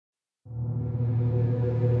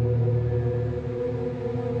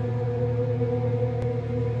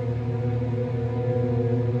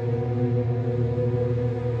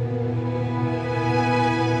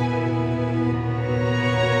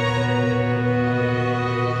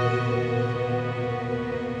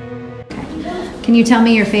Can you tell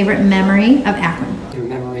me your favorite memory of Aquin? Your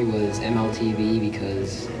memory was MLTV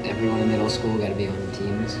because everyone in middle school got to be on the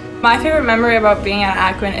teams. My favorite memory about being at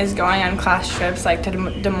Aquin is going on class trips like to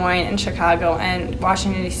Des Moines and Chicago and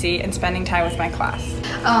Washington, D.C. and spending time with my class.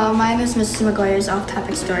 Mine is Mrs. McGuire's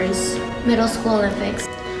off-topic stories. Middle school Olympics.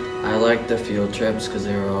 I liked the field trips because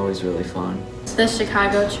they were always really fun. The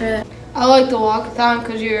Chicago trip. I like the walkathon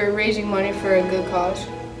because you're raising money for a good cause.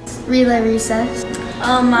 Relay recess.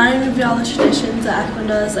 Mine would be all the traditions that Aquin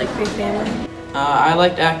does, like Free Family. I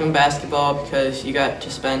liked Aquin basketball because you got to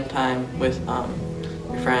spend time with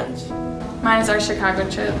your friends. Mine is our Chicago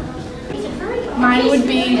trip. Mine would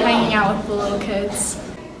be hanging out with the little kids.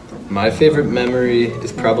 My favorite memory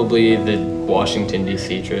is probably the Washington,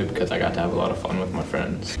 D.C. trip because I got to have a lot of fun with my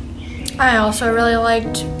friends. I also really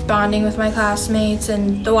liked bonding with my classmates,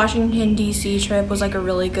 and the Washington, D.C. trip was like a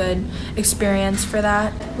really good experience for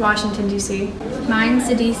that. Washington, D.C. Mine's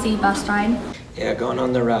the DC bus ride. Yeah, going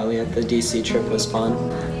on the rally at the DC trip was fun.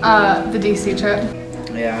 The D.C. trip.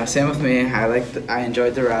 Yeah, same with me. I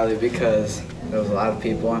enjoyed the rally because there was a lot of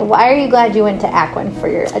people. Why are you glad you went to Aquin for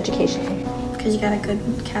your education? Because you got a good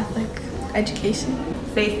Catholic education.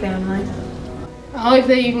 Faith family. I like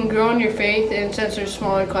that you can grow in your faith, and since there's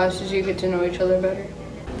smaller classes, you get to know each other better.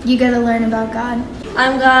 You get to learn about God.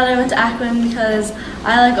 I'm glad I went to Aquin because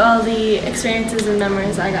I like all the experiences and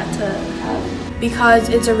memories I got to have. Because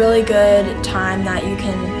it's a really good time that you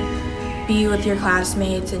can be with your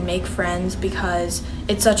classmates and make friends because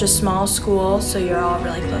it's such a small school, so you're all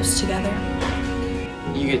really close together.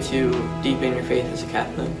 You get to deepen your faith as a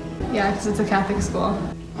Catholic. Yeah, because it's a Catholic school.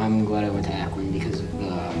 I'm glad I went to Aquin because of the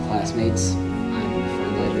classmates I'm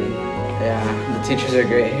friendly with. Yeah, the teachers are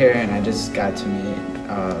great here, and I just got to meet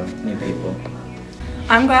new people.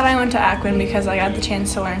 I'm glad I went to Aquin because I got the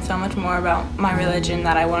chance to learn so much more about my religion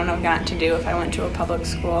that I wouldn't have gotten to do if I went to a public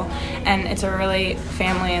school. And it's a really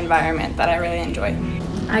family environment that I really enjoy.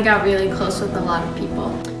 I got really close with a lot of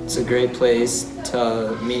people. It's a great place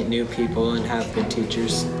to meet new people and have good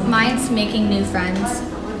teachers. Mine's making new friends.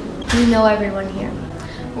 You know everyone here.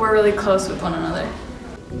 We're really close with one another.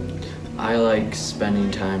 I like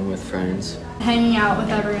spending time with friends. Hanging out with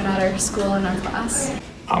everyone at our school and our class.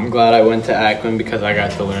 I'm glad I went to Aquin because I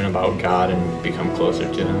got to learn about God and become closer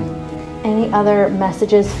to Him. Any other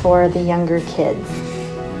messages for the younger kids?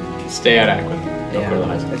 Stay at Aquin. Don't go to the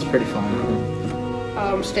high school. It's pretty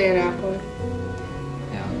fun. Stay in Aquin.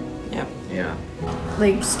 Yeah.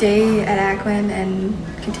 Like, stay at Aquin and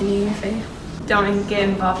continue your faith. Don't get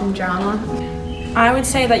involved in drama. I would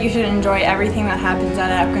say that you should enjoy everything that happens at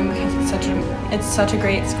Aquin because it's such a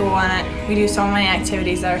great school, and we do so many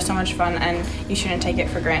activities that are so much fun, and you shouldn't take it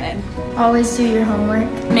for granted. Always do your homework.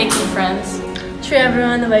 Make new friends. Treat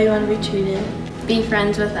everyone the way you want to be treated. Be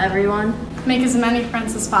friends with everyone. Make as many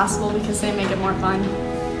friends as possible because they make it more fun.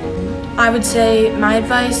 I would say my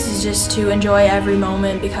advice is just to enjoy every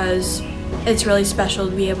moment because it's really special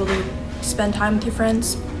to be able to spend time with your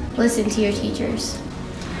friends. Listen to your teachers.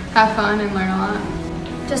 Have fun and learn a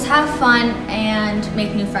lot. Just have fun and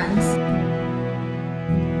make new friends.